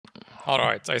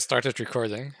Alright, I started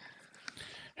recording.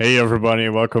 Hey everybody,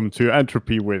 welcome to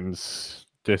EntropyWins.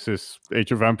 This is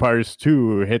Age of Empires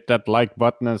 2. Hit that like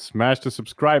button and smash the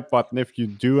subscribe button if you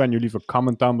do, and you leave a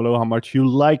comment down below how much you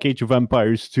like Age of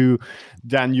Empires 2.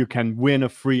 Then you can win a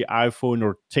free iPhone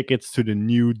or tickets to the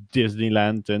new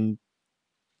Disneyland in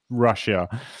Russia.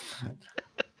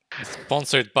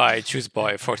 Sponsored by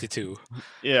ChooseBoy42.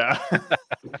 Yeah.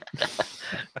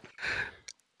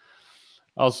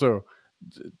 Also,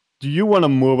 do you want a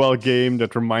mobile game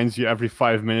that reminds you every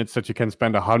 5 minutes that you can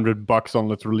spend $100 on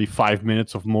literally 5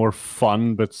 minutes of more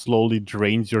fun, but slowly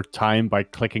drains your time by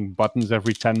clicking buttons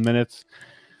every 10 minutes?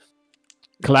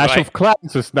 Clash of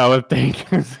Clans is now a thing.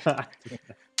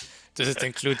 Does it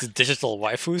include the digital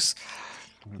waifus?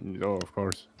 Oh, of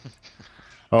course.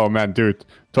 Oh man, dude,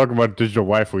 talking about digital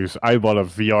waifus, I bought a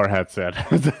VR headset.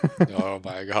 Oh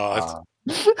my god.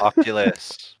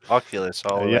 Oculus all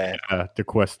the way. Yeah, the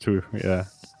Quest 2, yeah.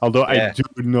 Although I do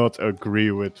not agree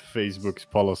with Facebook's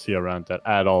policy around that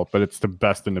at all, but it's the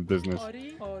best in the business.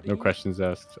 No questions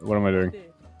asked. What am I doing?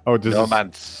 Oh, this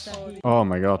Nomads. is... Oh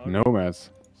my god,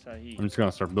 Nomads. I'm just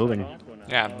gonna start building.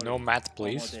 Yeah, Nomad,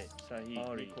 please.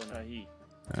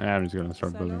 I'm just gonna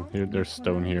start building. Here, there's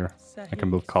stone here. I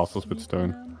can build castles with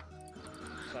stone.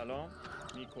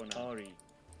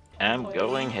 I'm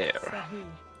going here.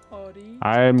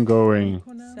 I'm going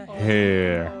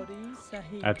here.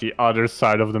 At the other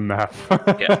side of the map.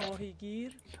 Yeah.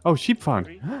 Oh, sheep found.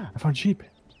 I found sheep.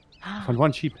 I found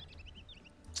one sheep.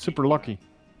 Super lucky,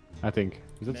 I think.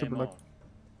 Is it super lucky?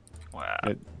 Wow.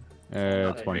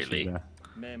 It's one really. sheep,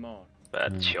 yeah.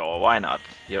 But sure, why not?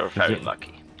 You're very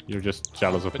lucky. You're just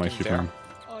jealous of my sheep, man.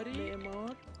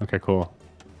 Okay, cool.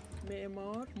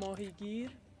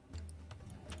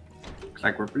 Looks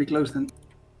like we're pretty close then.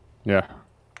 Yeah.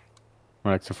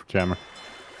 Well, except for Jammer.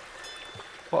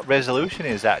 What resolution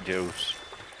is that, Juice?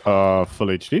 Full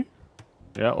HD.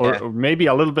 Yeah, or maybe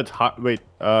a little bit high. Wait,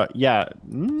 yeah.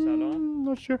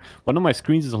 Not sure. One of my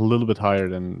screens is a little bit higher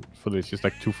than full. It's just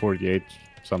like 248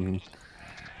 something.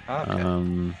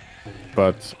 Okay.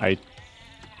 But I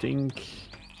think.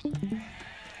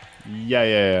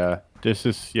 Yeah. This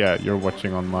is You're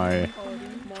watching on my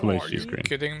full HD screen. Are you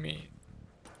kidding me?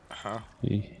 Huh?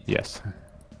 Yes.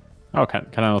 Oh, can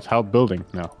I not help building?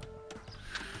 No.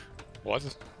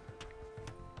 What?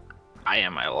 I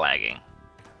am lagging.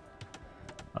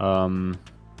 I don't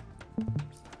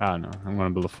know. I'm gonna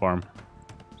build a farm.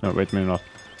 No, wait a minute. Not.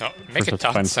 No, make a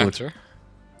town center.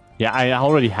 Yeah, I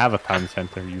already have a town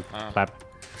center, you clap.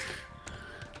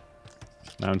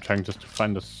 Now I'm trying just to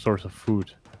find a source of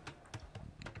food.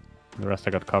 The rest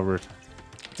I got covered.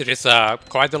 There is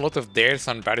quite a lot of dairies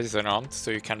and berries around,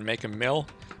 so you can make a mill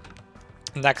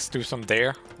next to some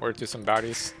dare or to some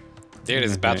berries. Dare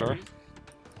is better.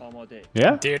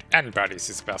 Yeah? Dare and berries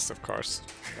is best, of course.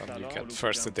 Then you get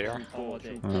first the dare,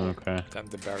 Okay. then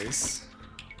the berries.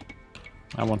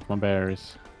 I want my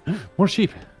berries. More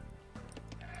sheep!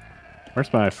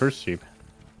 Where's my first sheep?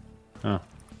 Oh.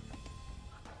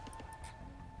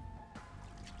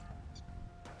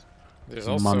 There's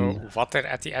also water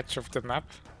at the edge of the map.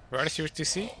 Where is your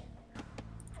TC?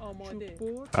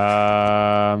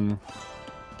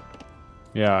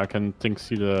 Yeah, I can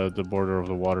see the border of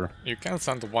the water. You can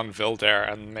send one will there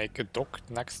and make a dock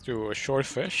next to a shore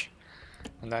fish.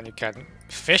 And then you can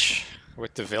fish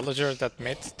with the villager that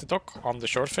made the dock on the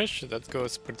shore fish. That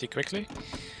goes pretty quickly.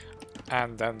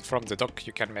 And then from the dock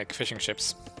you can make fishing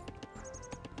ships.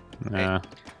 Yeah.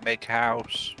 Make a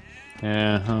house.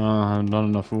 Yeah, not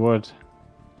enough wood.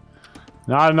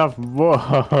 Not enough wood!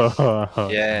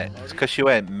 Yeah, it's because you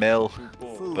went mill,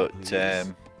 but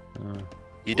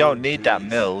you don't need that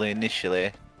mill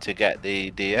initially to get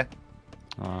the deer.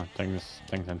 Oh, thanks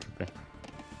Entropy.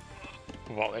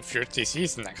 Well, if your TC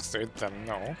is next to it, then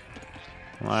no.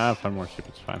 Well, I have 5 more sheep,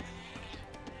 it's fine.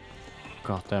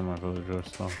 God damn, my villager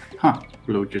is slow. Huh,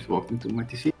 Flo just walked into my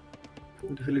TC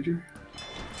with the villager.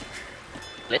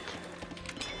 Lit?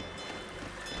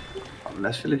 Oh,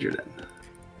 less villager then.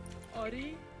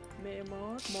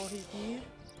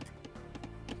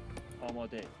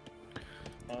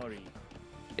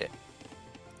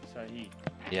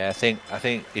 Yeah, I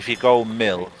think if you go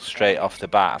mill straight off the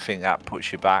bat, I think that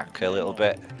puts you back a little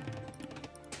bit.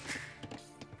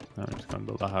 I'm just gonna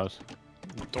build a house.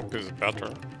 The dock is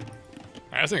better.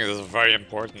 I think this is very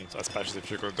important, especially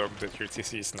if you go dock that your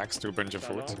TC is next to a bunch of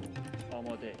food.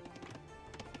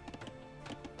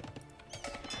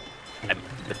 I'm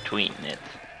between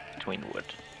wood.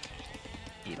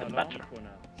 Even better.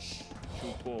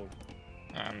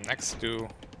 I'm next to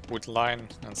wood line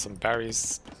and some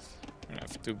berries. I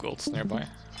have 2 golds nearby.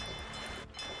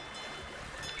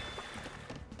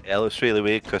 It looks really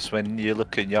weird because when you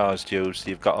look at yours, Jules,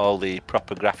 you've got all the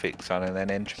proper graphics on, and then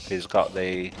Entropy's got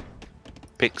the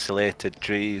pixelated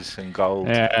trees and gold.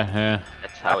 Yeah.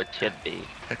 That's how it should be.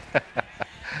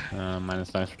 Mine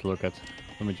is nicer to look at.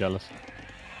 Don't be jealous.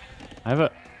 I have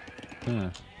a.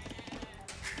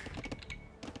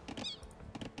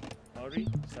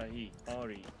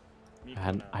 I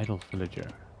had an idle villager.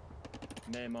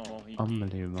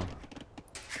 Unbelievable.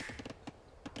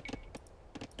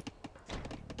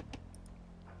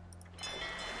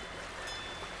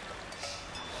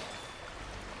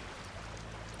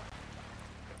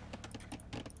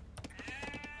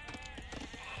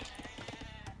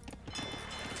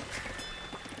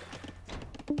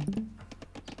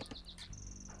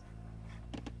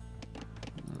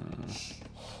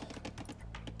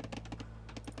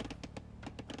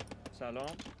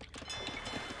 سلام.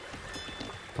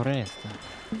 Presta.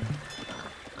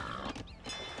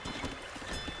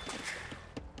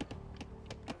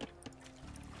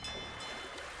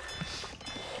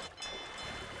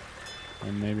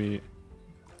 And maybe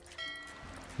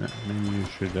you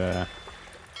should go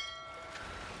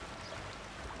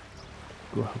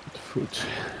out with food.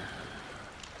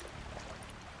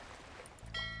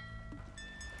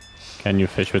 Can you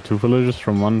fish with 2 villagers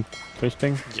from one fish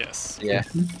thing? Yes. Yeah.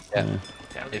 Yeah.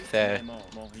 If they're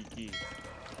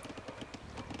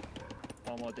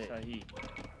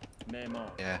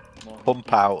yeah,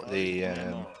 pump out the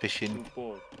fishing.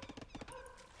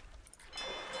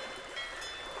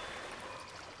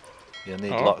 You'll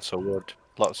need Oh. lots of wood.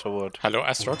 Lots of wood. Hello,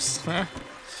 Astrox.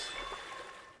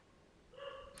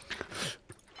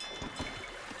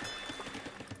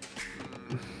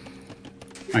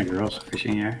 Oh, you're also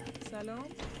fishing here.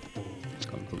 It's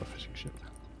gonna build a fishing ship.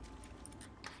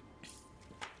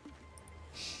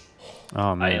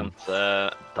 Oh man.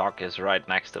 And dock is right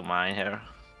next to mine here.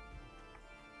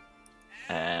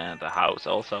 And the house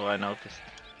also, I noticed.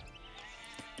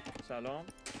 سلام.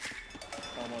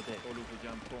 آماده. علوف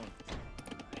جمع کن.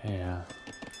 Yeah.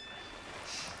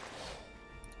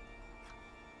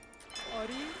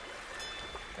 آری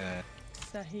Yeah.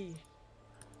 صحیح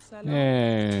سلام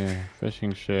Yay,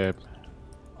 fishing ship.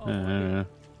 آماده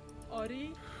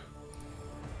آری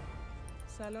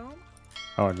سلام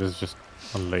Oh, this is just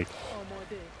a lake.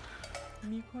 آماده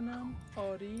میکنم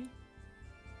آری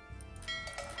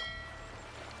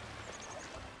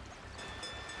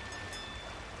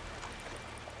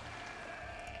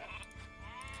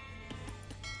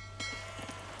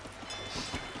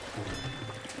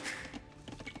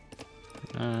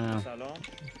سلام.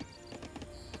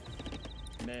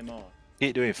 معمار.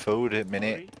 Keep doing food at a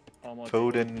minute. آماده.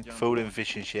 Food علوف and جمع food کن. and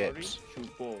fishing آری. ships. چوب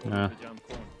بر. Yeah. علوف جمع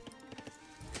کن.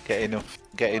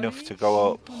 Get enough to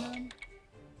go up. میکنم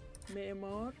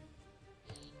معمار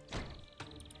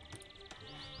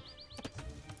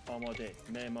آماده.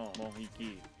 معمار.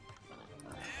 ماهیگیر.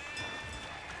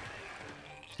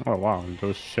 Oh wow,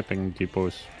 those shipping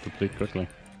depots deplete quickly.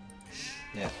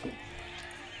 Yeah.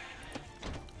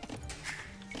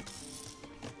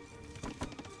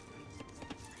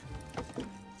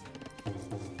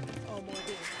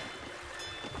 آماده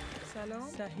سلام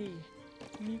صحیح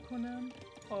میکنم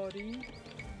آری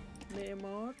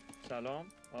معمار سلام.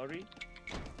 آری.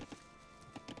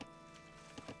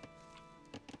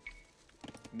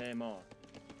 معمار.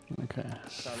 Okay.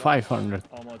 سلام. 500.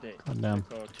 آماده. God damn.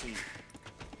 شکارچی.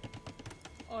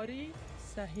 آری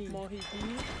صحیح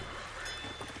ماهیگیر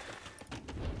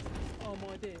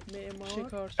آماده معمار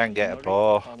شکارچی Can't get a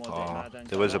boar. Oh,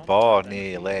 there was a boar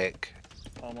near your lake.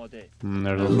 آماده.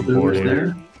 There's Oh, also there board was here.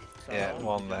 there. Yeah, سلام.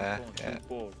 one there, yeah. چوب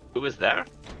بر. Who is there?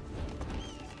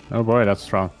 Oh boy, that's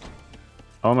strong.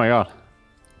 Oh my god.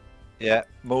 Yeah,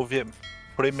 move him.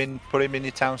 Put him in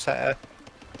your town center.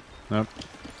 Nope.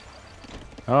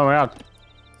 Oh my god.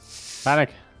 Panic.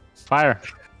 Fire.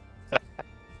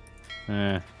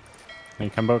 You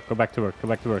can go back to work. Go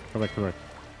back to work. Go back to work.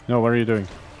 No, what are you doing?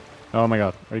 Oh my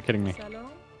god. Are you kidding me? سلام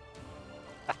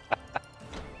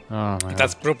Oh my god.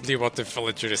 That's probably what the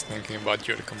villager is thinking about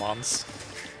your commands.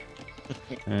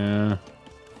 Yeah.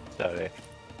 Sorry.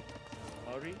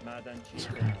 آری. معدنچی.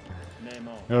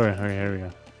 معمار. Okay, here we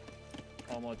go.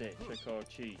 آماده.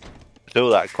 شکارچی. Do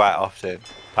that quite often.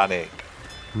 Panic.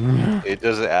 It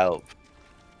doesn't help.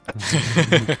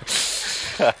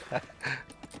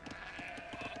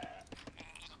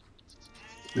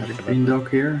 There's a green dog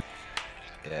here.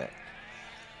 Yeah.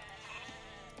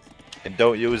 And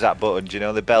don't use that button. Do you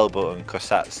know the bell button? Because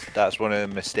that's one of the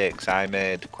mistakes I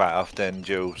made quite often,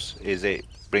 Juice. Is it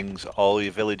brings all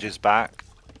your villagers back?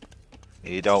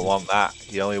 You don't want that.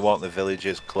 You only want the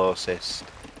villagers closest.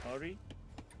 آری.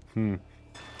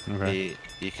 Okay.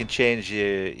 You can change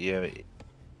your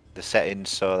the settings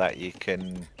so that you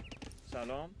can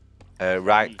سلام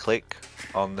right click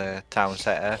on the town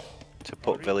center to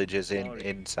put villagers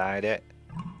inside it.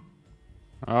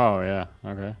 Oh yeah.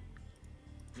 Okay.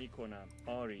 میکنم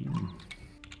آری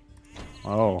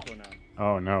Oh. میکنم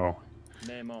Oh no.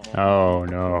 معمار Oh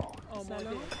no.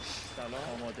 آماده سلام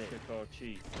آماده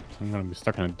شکارچی I'm gonna be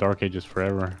stuck in the dark ages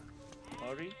forever.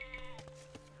 آری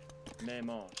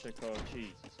معمار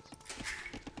شکارچی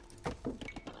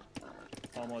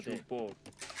آماده برد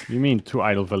You mean 2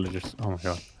 idle villagers? Oh my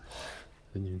god.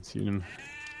 Didn't even see them.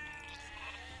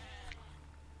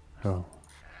 Oh.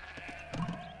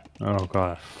 Oh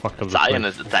god, I fucked up the Zion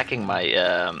place. is attacking my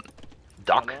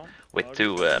dock with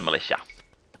 2 militia.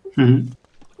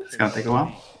 It's gonna take a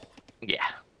while. Yeah.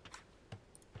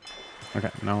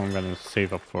 Okay, now I'm gonna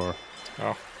save up for...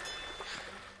 Oh.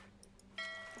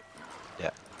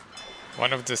 Yeah.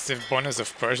 One of the bonus of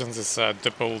Persians is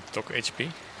double dog HP.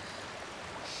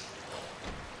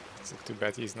 So too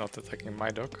bad he's not attacking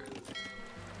my dog.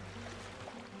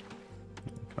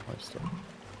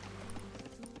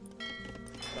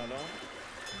 سلام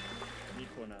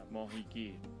میکنم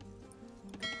ماهیگیر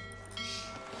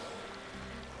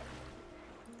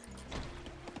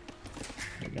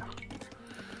There you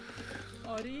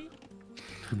آری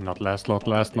go. Not last, not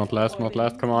last, not last, not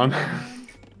last, come on.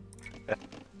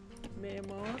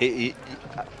 معمار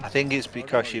I think it's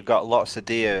because you've got lots of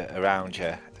deer around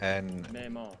you, and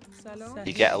معمار سلام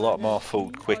you get a lot more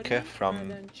food quicker from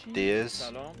deers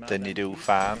سلام than you do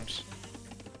farms.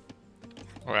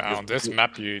 Well, on this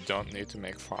map you don't need to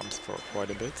make farms for quite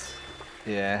a bit.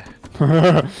 Yeah.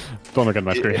 Don't look at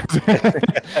my screen.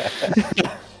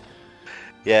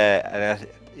 Yeah, and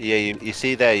yeah, you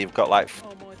see there you've got like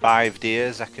آماده 5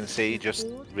 deers I can see, just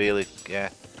really, yeah.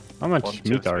 How much 1, 2,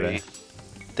 meat are 3. there?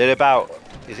 They're about,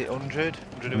 is it 100?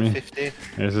 150?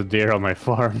 There's a deer on my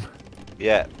farm.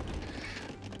 Yeah.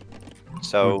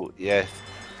 So, yeah,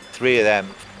 3 of them,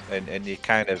 and you're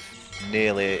kind of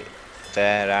nearly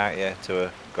there, aren't you,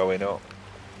 to going up.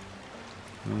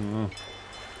 Mm.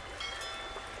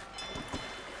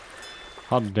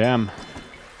 Hot damn.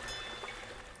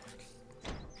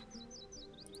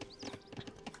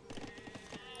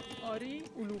 آری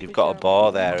علوف You've got a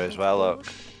boar there as well, look.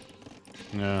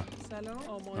 Yeah. سلام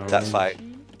آماده That's like,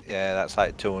 چی؟ yeah, that's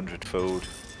like 200 food.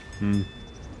 Hmm.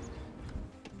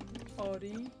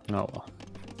 آری Oh well.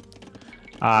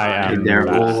 I Okay, am they're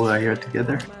last. all here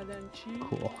together. معدنچی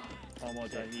Cool.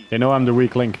 آماده They know I'm the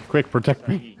weak link. Quick, protect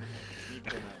me. صحیح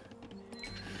میکنم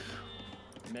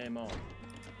معمار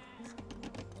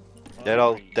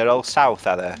They're all south,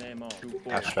 are they? معمار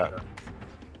That's right.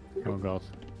 Oh god.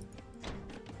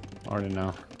 Already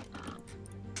know.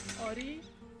 آری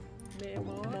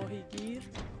معمار ماهیگیر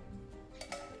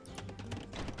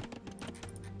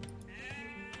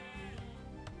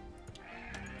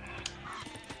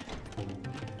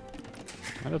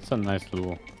Oh, that's a nice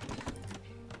little...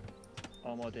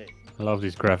 آماده I love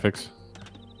these graphics.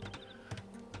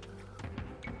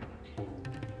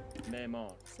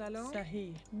 معمار سلام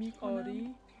صحیح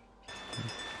آری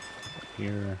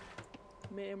Here.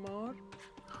 معمار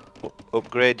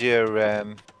Upgrade your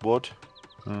wood.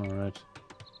 Alright.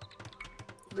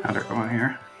 How'd it go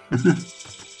here?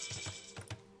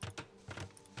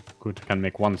 Good, I can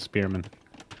make 1 spearman.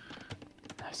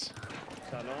 Nice.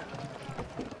 سلام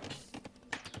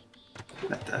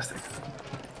Fantastic.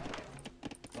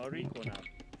 آری کنم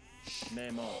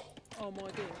معمار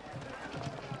آماده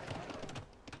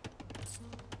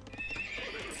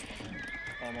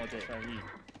آماده صحیح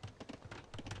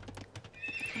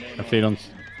If they don't,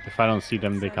 if I don't see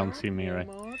them, they can't see me, right?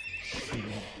 معمار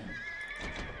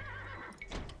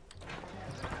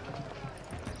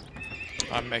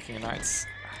I'm making knights.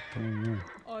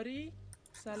 آری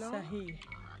سلام صحیح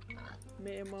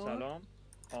معمار سلام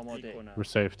آماده کنم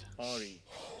We're saved. آری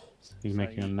He's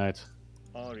making a knight.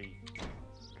 آری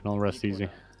Can all rest easy.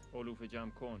 علوف جمع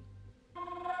کن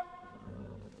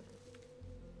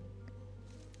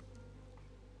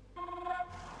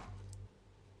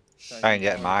Try and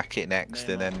get a market next,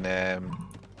 and then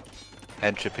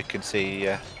Entropy can see you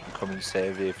and come and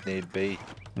save you if need be.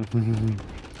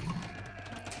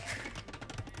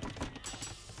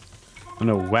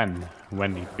 No,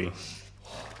 when need be.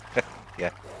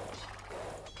 Yeah.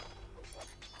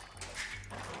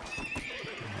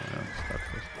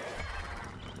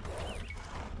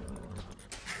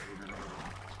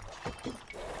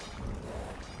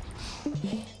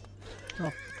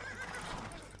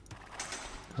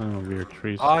 Oh, weird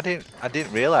trees. Oh, I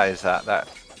didn't realise that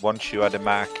once you had a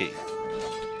market,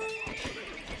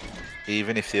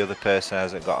 even if the other person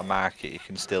hasn't got a market, you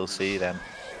can still see them.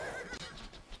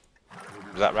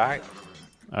 Is that right?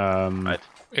 Right.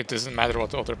 It doesn't matter what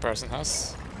the other person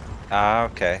has. Ah,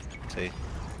 okay. See.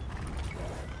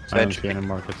 So I don't see Entropy, any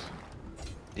markets.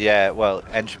 yeah, well,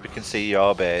 Entropy can see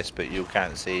your base, but you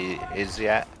can't see his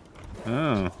yet.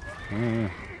 Oh. Mm.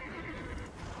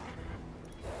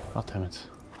 God damn it.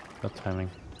 That timing.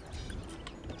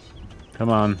 Come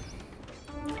on.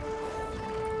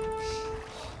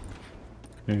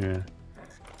 Yeah.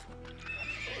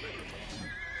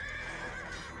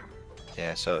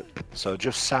 Yeah, so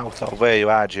just south of where you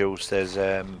are, Juice, there's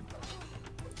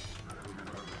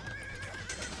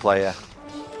player.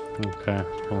 Okay,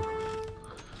 cool.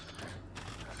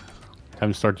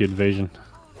 Time to start the invasion.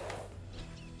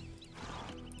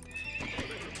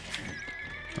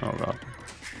 Oh god.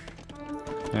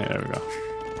 Yeah, there we go.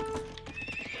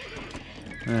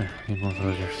 Need more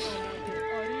villagers.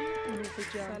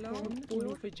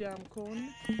 علوف جمع کن.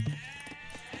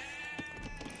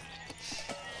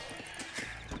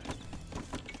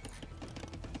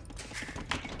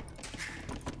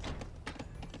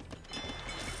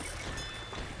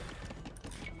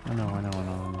 I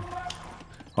know.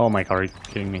 Oh my god, are you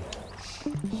kidding me?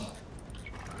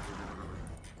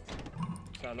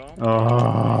 سلام.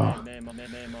 Oh.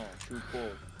 معمار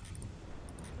چوبور.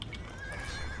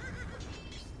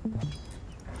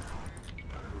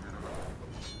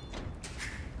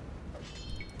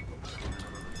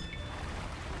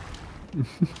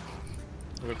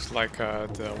 Looks like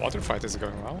the water fight is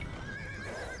going well.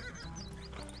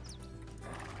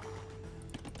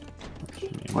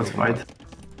 What's right?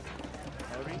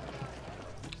 آری.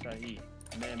 صحیح.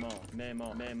 معمار.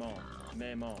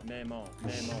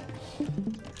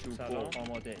 چوبور.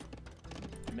 آماده.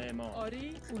 معمار.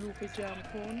 آری علوف جمع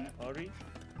کن. آری.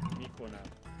 میکنم.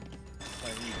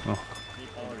 صحیح. Oh.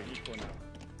 آری. میکنم.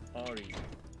 آری.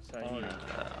 صحیح.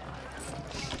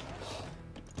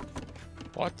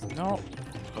 What? No.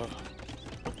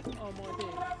 آماده.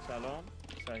 سلام.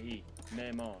 صحیح.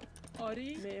 معمار.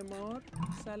 آری معمار.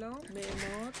 سلام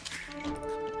معمار.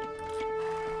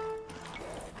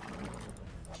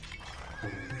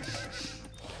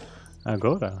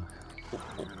 Agora.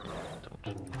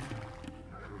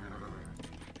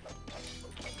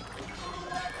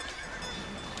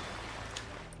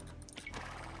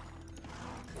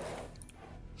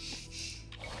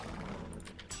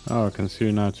 Oh, I can see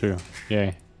you now too.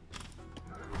 Yay.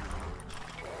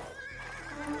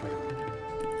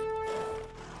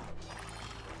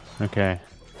 Okay.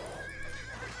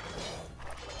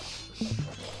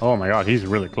 Oh my god, he's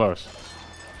really close.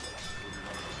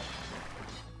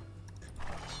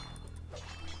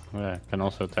 Yeah, can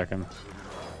also attack him.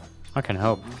 I can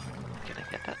help. Can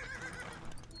I get that?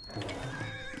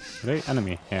 Are they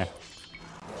enemy? Yeah.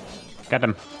 Get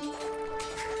him.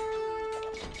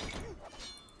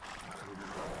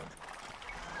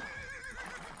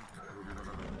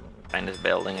 Mine is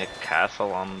building a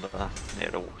castle on the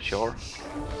near the shore.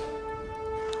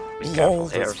 Be Lol, careful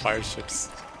here. those fire ships.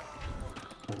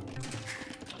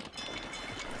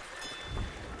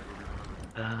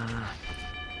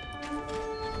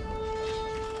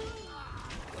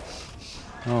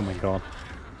 Oh my god.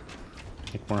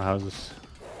 Make more houses.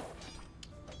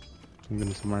 I'm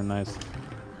getting somewhere nice.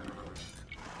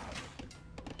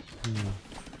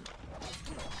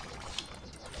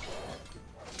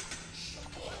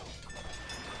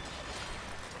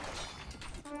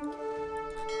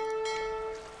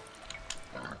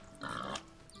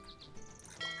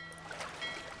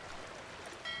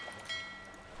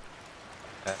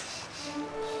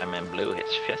 I'm in blue,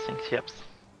 it's fishing ships.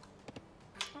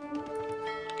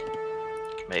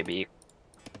 Maybe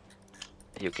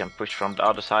you can push from the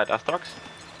other side, Astrox?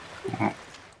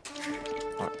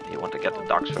 Or you want to get the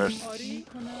docks first? آری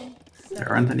کنم. There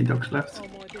aren't any dogs left.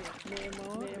 آماده.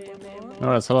 معمار.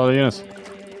 Oh, that's a lot of units.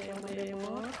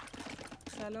 معمار.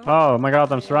 سلام. Oh my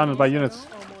god, I'm surrounded by units.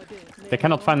 آماده. They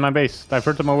cannot find my base.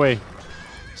 Divert them away.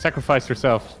 Sacrifice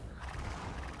yourselves.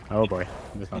 Oh boy,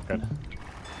 that's not good.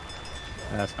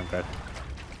 That's not good.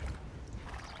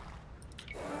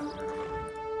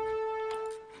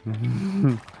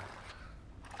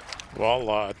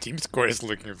 Well, team score is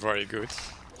looking very good.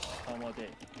 آماده.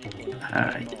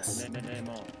 Yes.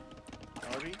 معمار.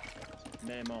 آری.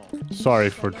 معمار. Sorry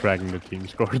for dragging the team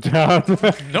score down.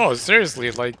 No,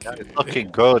 seriously, like It's looking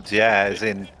good, yeah. As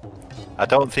in, I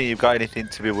don't think you've got anything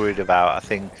to be worried about. I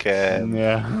think,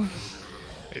 Yeah.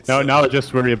 it's, No, now I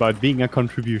just worry about being a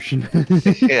contribution.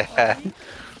 yeah.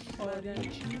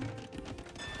 آرنجی.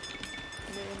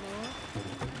 معمار.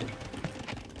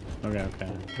 Okay.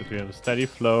 But we have a steady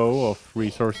flow of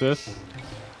resources.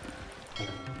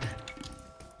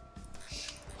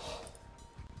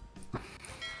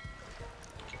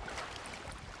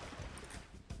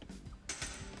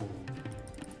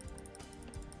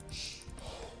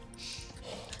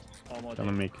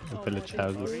 Gonna make village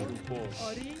houses.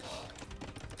 آری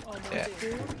Yeah.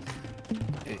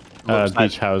 آماده It looks,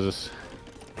 Beach like, houses.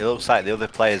 it looks like the other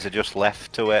players are just left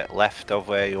to it, left of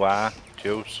where you are,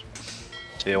 Juice.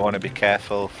 So you want to be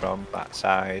careful from that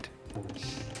side.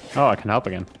 Oh, I can help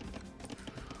again.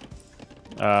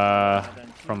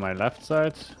 From my left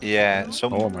side? Yeah,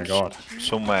 Oh my god.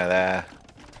 somewhere there.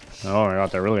 Oh my god,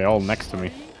 they're really all next to me.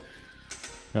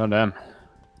 God damn.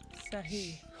 صحیح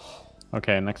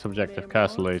Okay, next objective,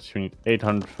 Castle Age. We need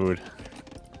 800 food.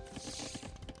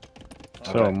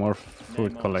 So, Okay. more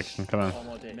food collection, come on.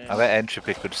 I bet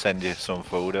Entropy could send you some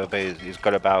food over. He's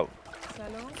got about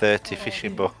سلام 30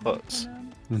 fishing boats.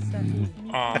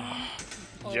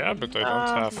 Yeah, but I don't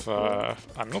have.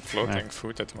 I'm not floating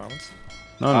food at the moment.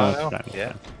 No, Oh, no, no, it's fine. it's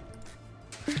yeah.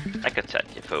 fine. I could send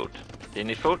you food. Do you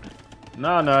need food?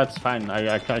 No, no, it's fine.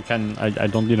 I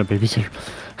don't need a babysitter.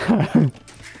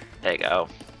 There you go.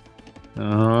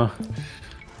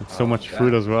 It's so much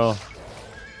food as well.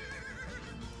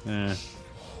 Yeah.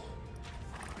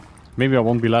 Maybe I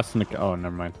won't be last in the. Oh,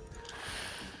 never mind.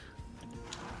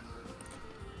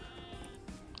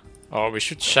 Oh, we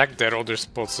should check their other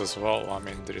spots as well. I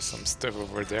mean, there is some stuff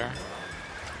over there.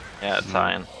 Yeah, it's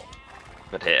fine.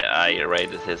 But I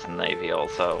raided his navy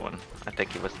also, and I think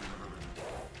he was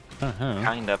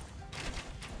kind of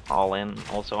all in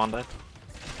also on that.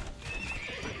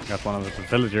 Got one of the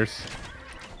villagers.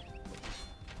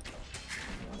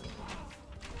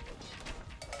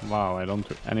 Wow, I don't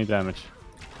do any damage.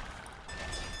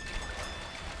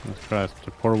 Jesus Christ,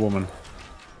 the poor woman.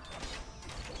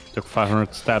 Took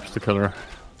 500 stabs to kill her.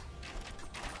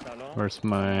 سلام Where's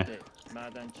my... آماده.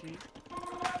 معدنچی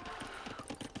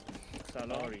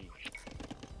سلام آری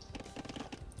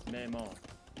معمار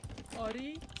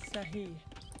آری صحیح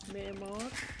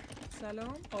معمار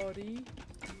سلام آری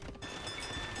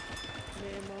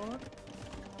معمار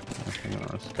Hang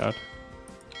on, Scott.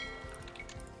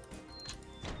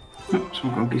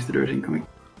 Someone conquist the doors incoming.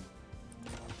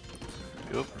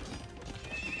 Yup.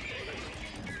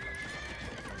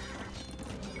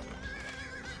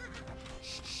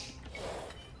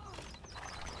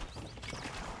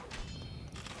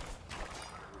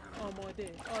 آماده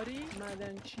آری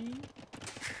معدنچی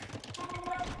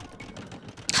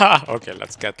Ha! Okay,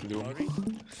 let's get loom. آری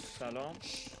سلام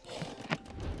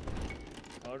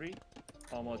آری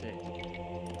آماده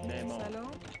معمار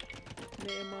سلام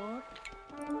معمار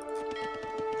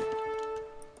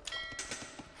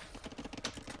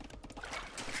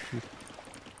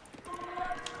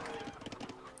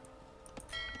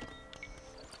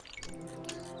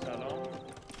سلام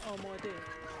آماده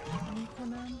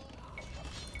میکنم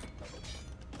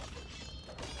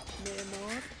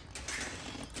معمار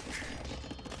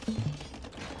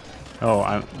Oh,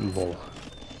 I'm... Lol.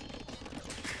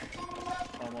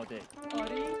 آماده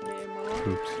آری معمار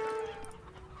Oops.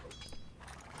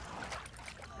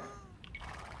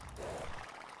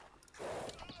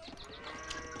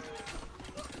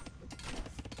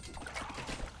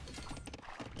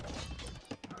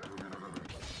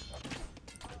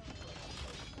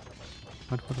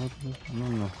 What? No,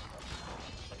 no.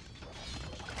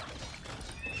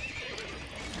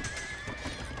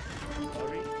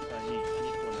 آری صحیح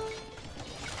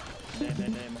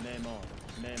میکنم معمار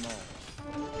معمار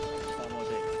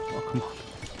آماده Oh, come on.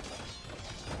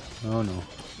 No, no.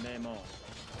 معمار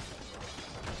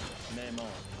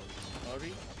معمار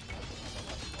آری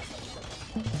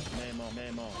معمار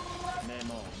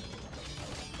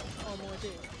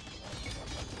آماده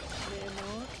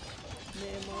معمار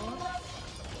معمار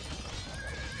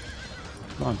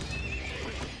Come on.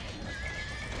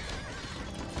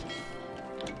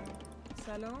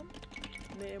 سلام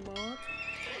معمار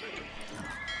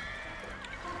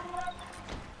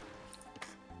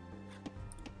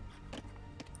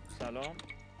سلام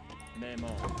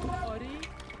معمار آری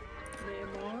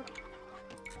معمار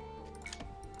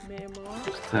معمار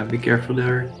Just be careful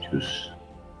there, Juice.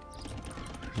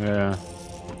 Yeah.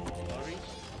 آری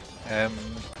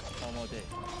آماده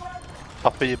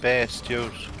Top of your base,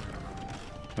 Juice.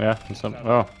 Yeah, there's some...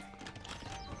 Oh.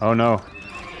 Oh no.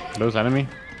 Those enemy?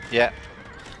 Yeah.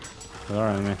 They are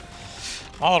enemy.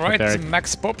 Alright, Derek.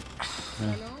 max pop.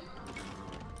 سلام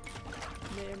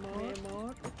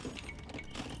معمار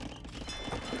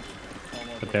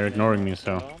But they're ignoring me,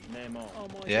 so... سلام معمار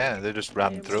آماده Yeah, they just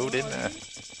ran through, didn't they?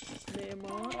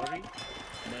 معمار آری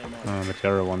معمار But the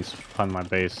other ones found my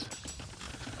base.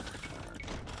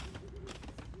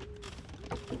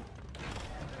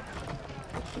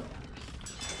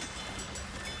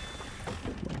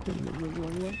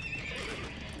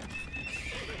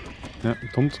 Yeah,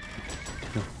 don't.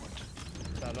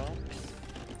 سلام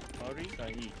آری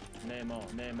صحیح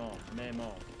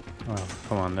Oh,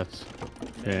 come on, that's...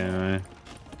 Yeah,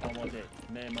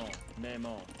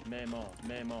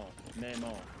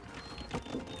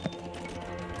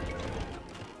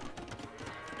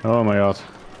 oh my god.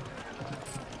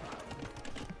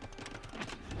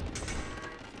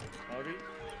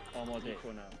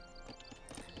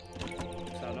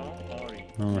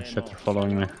 Oh shit, they're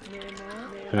following me.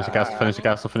 Finish the castle, finish the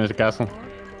castle, finish the castle.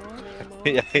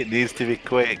 Yeah, it needs to be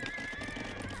quick.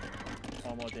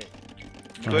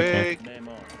 Okay. Quick!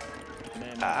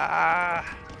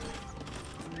 Ah!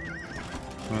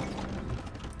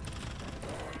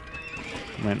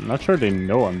 I mean, not sure they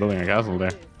know I'm building a castle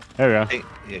there. There we go. Hey,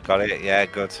 you got it, yeah,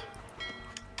 good.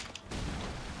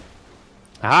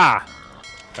 Aha!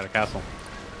 Got a castle.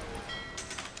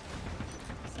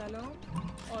 سلام.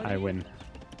 I win.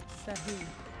 صحیح.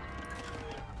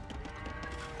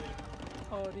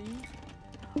 آری.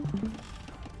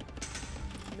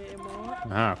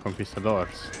 معمار. Ah,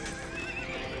 conquistadors.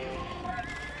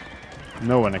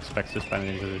 No one expects the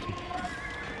Spanish Inquisition.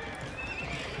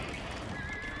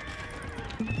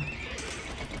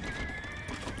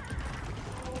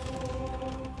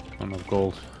 I'm of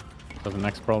gold. That's the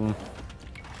next problem.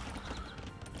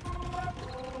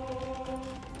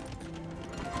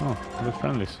 Oh, good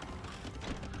friendlies.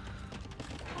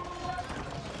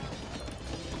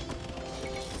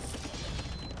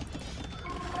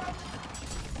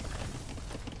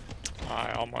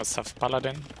 I almost have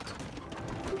Paladin.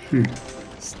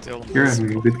 Still You're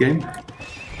having a good game.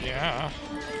 Yeah.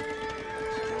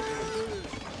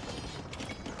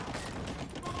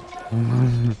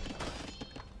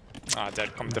 Ah, there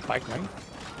come the pikemen.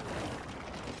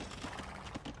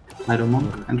 I don't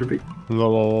monk, Entropy.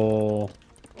 Lol.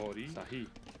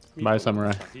 Bye,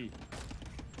 samurai.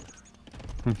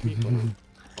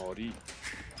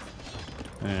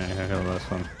 Yeah, I got the last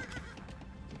one.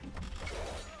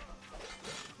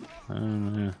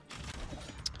 Yeah.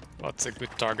 What's a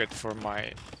good target for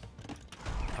my...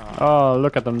 Oh,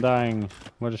 look at them dying.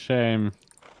 What a shame.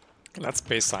 Let's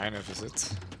pay Sign a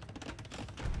visit.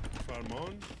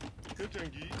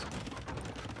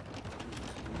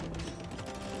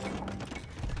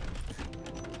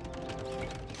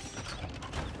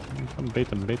 Come bait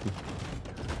them, bait them.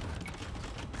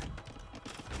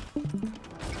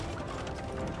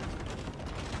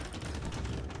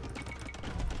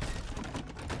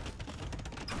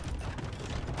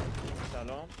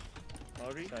 سلام.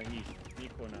 آری. صحیح.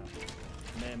 میکنم.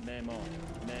 معمار.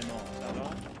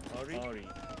 سلام. آری.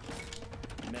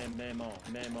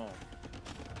 معمار.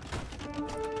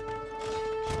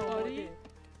 آری.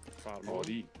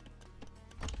 فرمانی.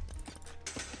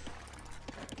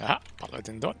 Ah,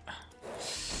 Paladin done.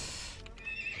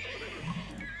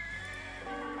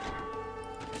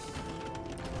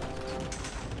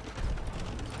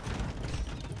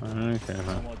 Okay,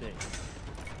 huh. آماده.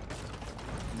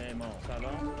 معمار.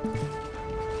 سلام.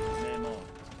 معمار.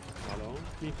 سلام.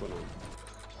 میکنم.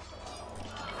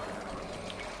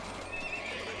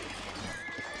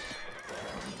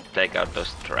 Take out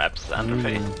those traps,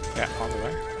 Entropy. Yeah, on the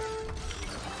way.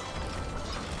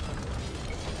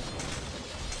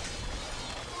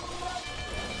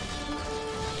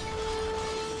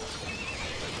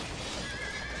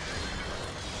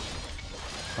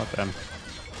 Not them.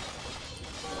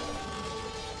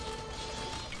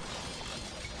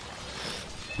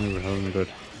 We were holding good.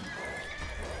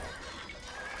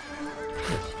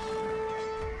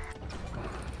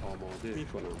 آماده.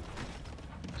 میکنم.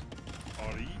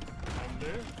 آری.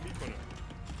 حمله میکنم.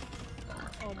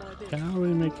 آماده. Can we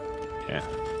make... Yeah.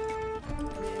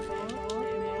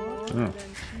 معمار.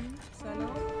 معدنچی.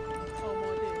 سلام.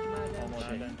 آماده.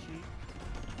 معدنچی.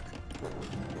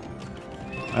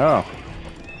 Oh.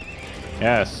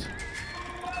 Yes.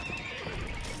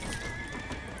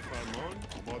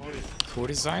 Who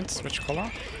designed? Which color?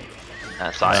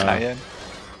 Cyan. Cyan.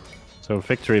 So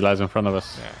victory lies in front of us.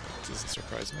 Yeah, it doesn't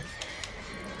surprise me.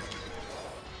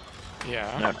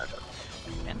 Yeah. No.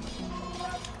 Yeah.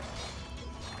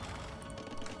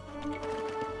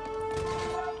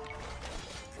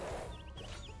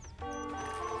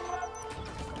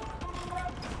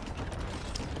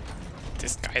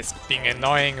 This guy is being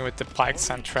annoying with the pikes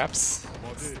and traps.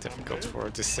 It's difficult for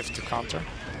the Civ to counter.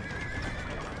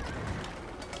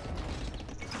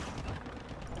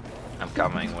 I'm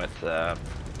coming with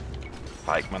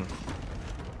pikemen.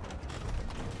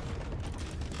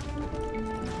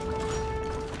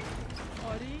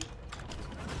 آری.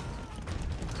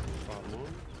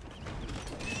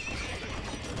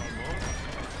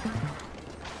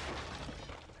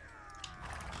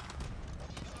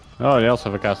 Oh, they also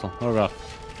have a castle. Oh god.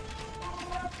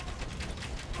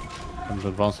 Let's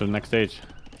advance to the next stage.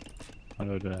 How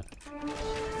do I do that?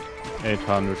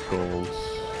 800 goals.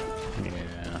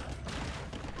 Yeah.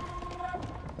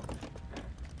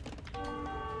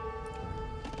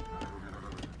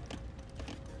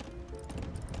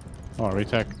 Oh,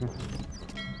 retech.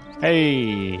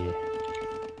 Hey!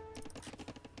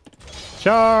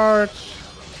 Charge!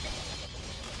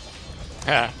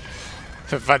 Yeah.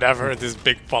 Whenever this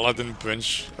big paladin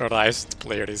bunch arrives to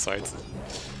play your side.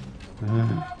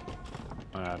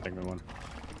 I think we won.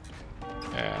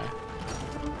 Yeah.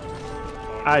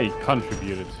 I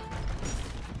contributed.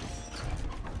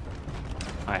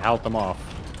 I held them off.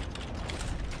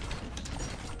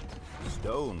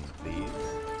 Stone, please.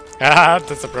 Ah,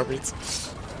 that's appropriate.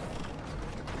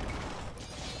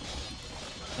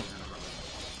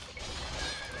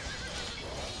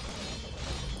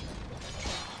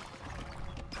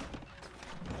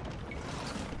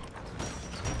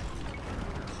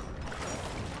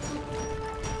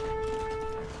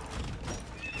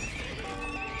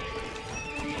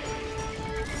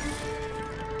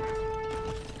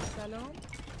 سلام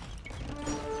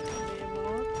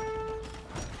معمار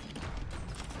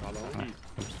سلامی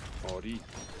آری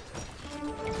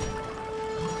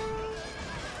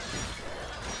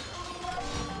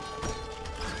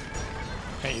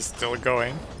Hey, he's still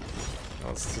going.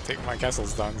 Wants to take my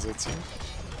castles down, it seems.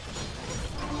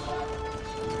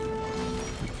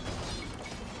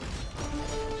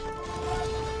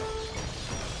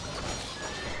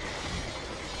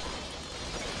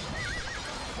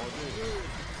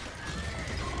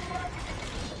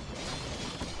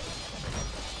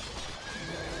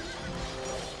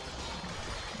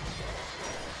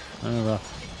 Well.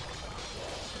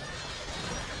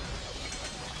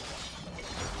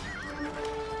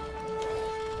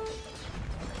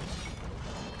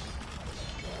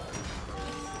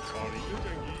 آری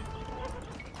جنگی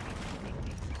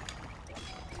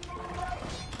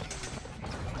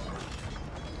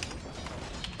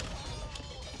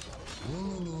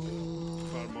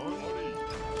فرمان آری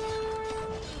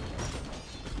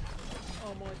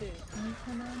آماده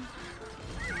میکنم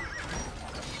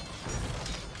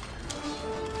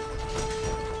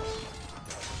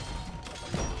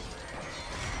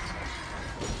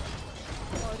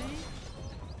آری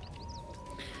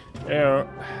Yeah.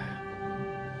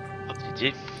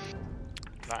 GG.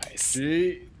 Nice.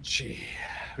 GG.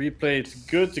 We played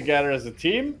good together as a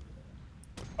team.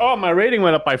 Oh, my rating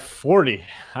went up by 40.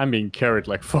 I'm being carried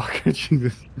like fuck.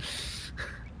 Jesus.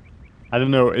 I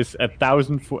don't know. Is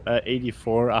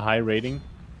 1084 a high rating?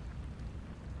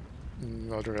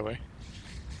 Not really.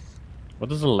 What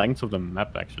does the length of the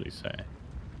map actually say?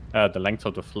 The length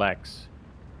of the flags.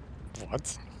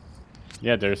 What?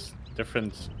 Yeah, there's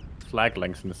different flag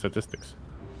lengths in the statistics.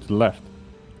 To the left.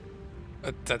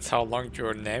 That's how long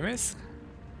your name is?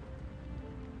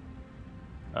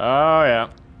 Oh, yeah.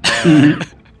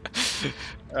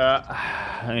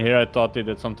 And here I thought they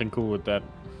did something cool with that.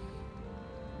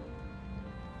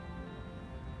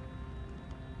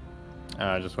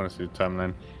 I just want to see the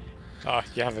timeline. Oh,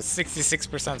 you have a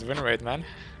 66% win rate, man.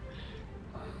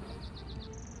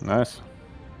 Nice.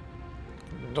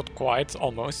 Not quite,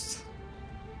 almost.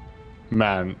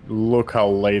 Man, look how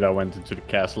late I went into the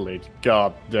castle age.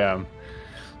 God damn.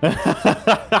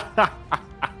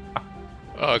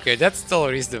 Okay, that's still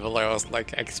reasonable. I was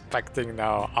like expecting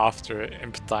now after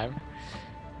imp time.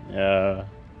 Yeah.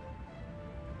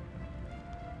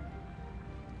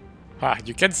 Ah,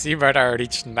 you can see where I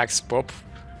reached max pop.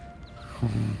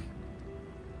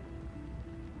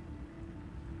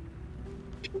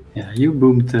 Yeah, you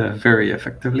boomed very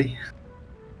effectively.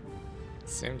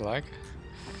 Seemed like.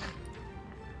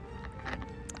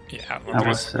 Yeah, I well,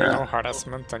 there's was, no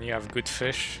harassment and you have good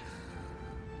fish.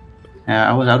 Yeah,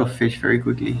 I was out of fish very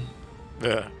quickly.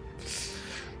 Ugh.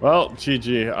 Well,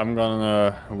 GG. I'm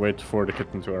gonna wait for the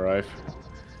kitten to arrive.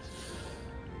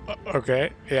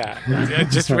 Okay, yeah. I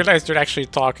just realized you're actually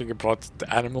talking about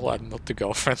the animal and not the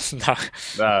girlfriend now.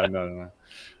 No.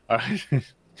 Alright. See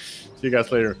you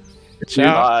guys later.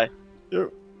 Ciao. Bye.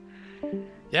 Yo.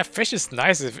 Yeah, fish is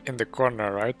nice if in the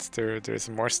corner, right? There's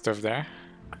more stuff there.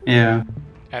 Yeah.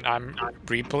 And I'm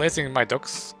replacing my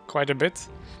ducks quite a bit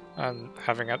and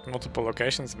having at multiple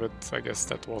locations, but I guess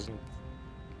that wasn't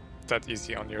that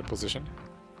easy on your position.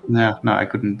 No, I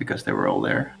couldn't because they were all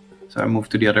there. So I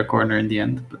moved to the other corner in the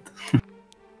end, but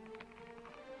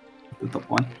the top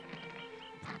one.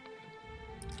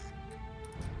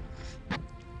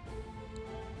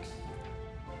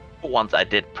 Once I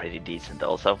did pretty decent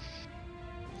also.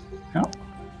 Yeah.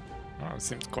 Oh, it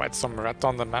seemed quite some red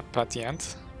on the map at the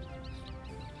end.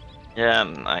 Yeah,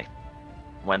 and I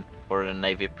went for the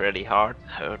navy pretty hard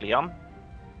early on.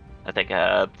 I think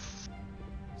I had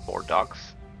 4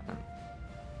 docks.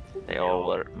 They all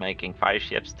were making fire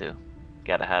ships to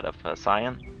get ahead of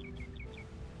Cyan.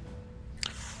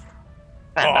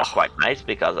 And that's quite nice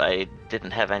because I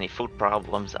didn't have any food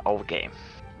problems all game.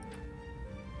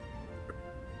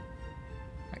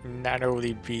 I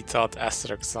narrowly beat out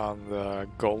Asterix on the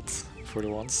gold for the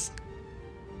once.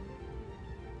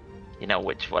 You know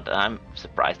what I'm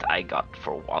surprised I got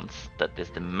for once? That is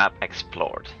the map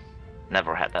explored.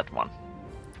 Never had that one.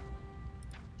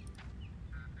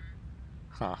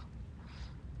 Huh.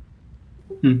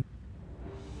 Hmm.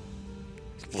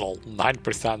 Lol,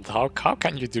 9%. How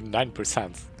can you do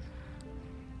 9%?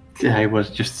 Yeah, I was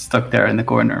just stuck there in the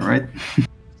corner, right?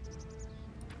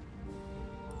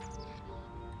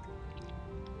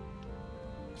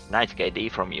 Nice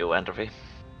KD from you, Entropy.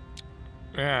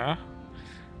 Yeah.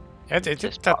 It did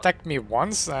attack me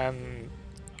once, and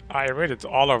I raided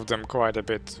all of them quite a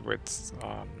bit with,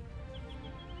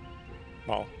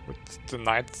 well, with the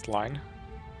knight line.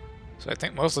 So I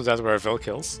think most of that were Vil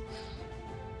kills.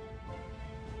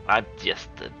 I'm just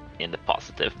in the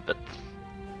positive, but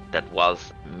that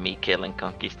was me killing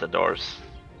conquistadors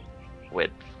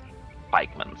with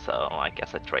pikemen, so I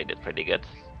guess I traded pretty good.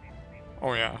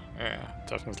 Oh yeah,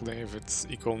 definitely, if it's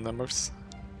equal numbers.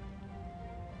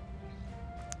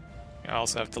 I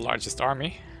also have the largest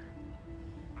army.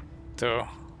 So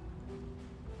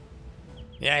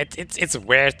yeah, it's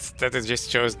weird that it just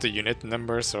shows the unit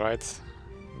numbers, right?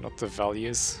 Not the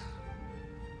values.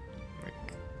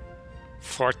 Like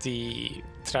 40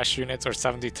 trash units or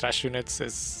 70 trash units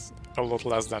is a lot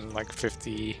less than like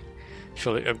 50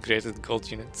 fully upgraded gold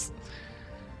units.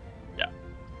 Yeah.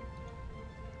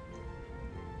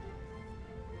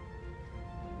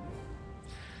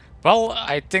 Well,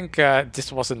 I think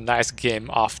this was a nice game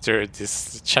after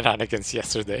this shenanigans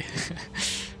yesterday.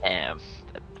 That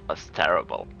was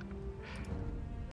terrible.